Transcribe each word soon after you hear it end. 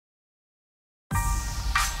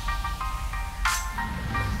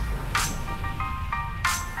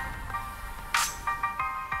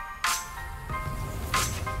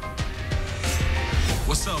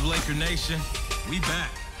Laker Nation? We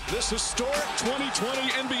back. This historic 2020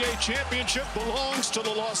 NBA championship belongs to the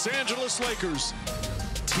Los Angeles Lakers.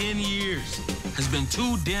 10 years has been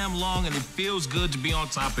too damn long, and it feels good to be on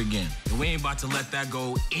top again. And we ain't about to let that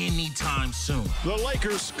go anytime soon. The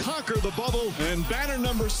Lakers conquer the bubble, and banner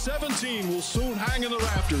number 17 will soon hang in the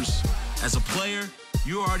rafters. As a player,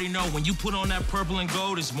 you already know when you put on that purple and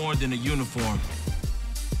gold, it's more than a uniform.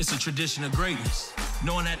 It's a tradition of greatness,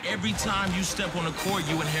 knowing that every time you step on the court,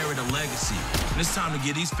 you inherit a legacy. And it's time to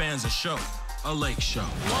give these fans a show, a Lake show.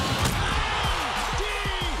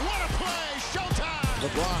 What a play, showtime!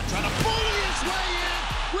 LeBron trying to bully his way in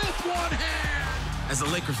with one hand. As a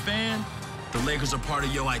Laker fan, the Lakers are part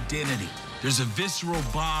of your identity. There's a visceral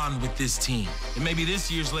bond with this team. And maybe this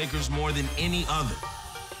year's Lakers more than any other.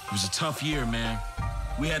 It was a tough year, man.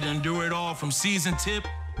 We had to endure it all from season tip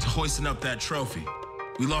to hoisting up that trophy.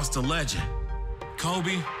 We lost a legend.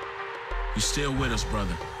 Kobe, you're still with us,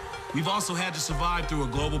 brother. We've also had to survive through a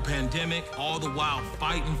global pandemic, all the while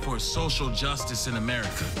fighting for social justice in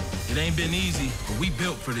America. It ain't been easy, but we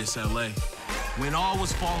built for this, LA. When all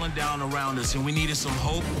was falling down around us and we needed some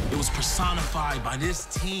hope, it was personified by this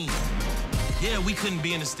team. Yeah, we couldn't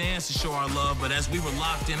be in the stands to show our love, but as we were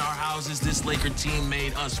locked in our houses, this Laker team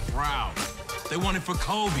made us proud. They won it for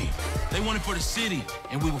Kobe. They won it for the city,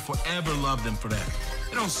 and we will forever love them for that.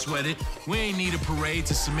 They don't sweat it. We ain't need a parade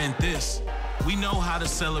to cement this. We know how to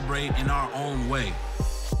celebrate in our own way,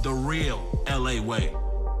 the real LA way.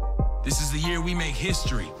 This is the year we make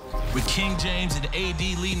history. With King James and AD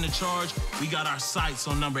leading the charge, we got our sights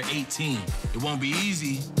on number 18. It won't be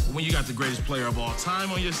easy, but when you got the greatest player of all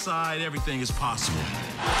time on your side, everything is possible.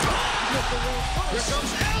 Here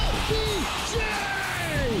comes LBJ!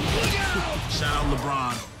 Look out! Shout out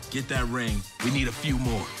LeBron. Get that ring. We need a few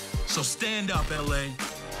more. So stand up, LA.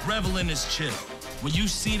 Revel in this chip. When you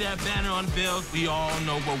see that banner unveiled, we all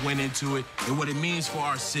know what went into it and what it means for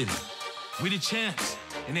our city. We the champs,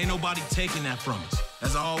 and ain't nobody taking that from us.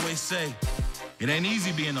 As I always say, it ain't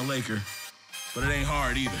easy being a Laker, but it ain't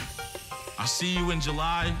hard either. I'll see you in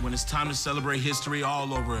July when it's time to celebrate history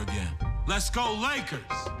all over again. Let's go, Lakers!